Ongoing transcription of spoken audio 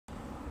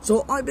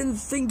So I've been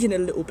thinking a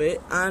little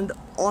bit, and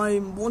I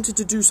wanted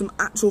to do some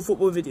actual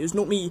football videos,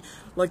 not me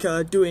like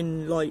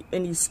doing like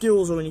any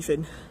skills or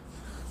anything.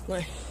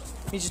 Like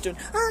me just doing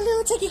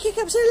little techie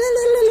kick-ups.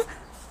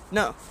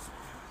 No,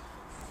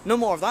 no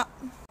more of that.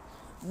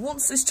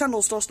 Once this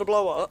channel starts to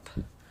blow up,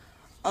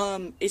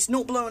 it's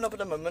not blowing up at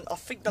the moment. I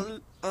think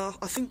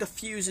the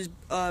fuse is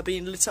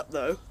being lit up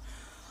though.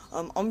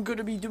 I'm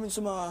gonna be doing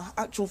some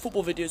actual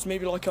football videos,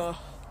 maybe like a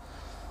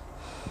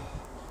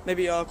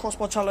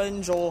crossbar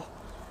challenge or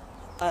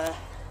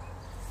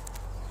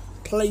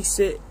place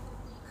it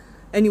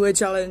anywhere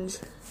challenge,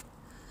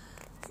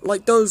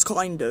 like those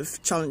kind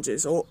of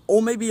challenges, or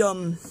maybe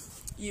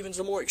even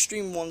some more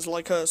extreme ones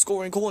like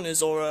scoring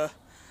corners or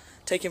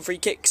taking free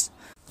kicks.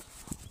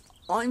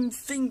 I'm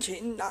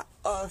thinking that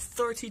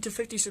 30 to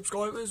 50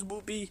 subscribers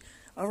will be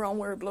around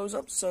where it blows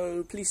up,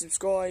 so please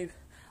subscribe,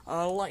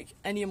 like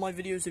any of my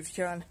videos if you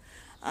can,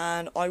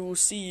 and I will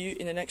see you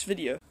in the next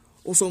video.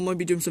 Also, I might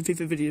be doing some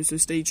FIFA videos, so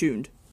stay tuned.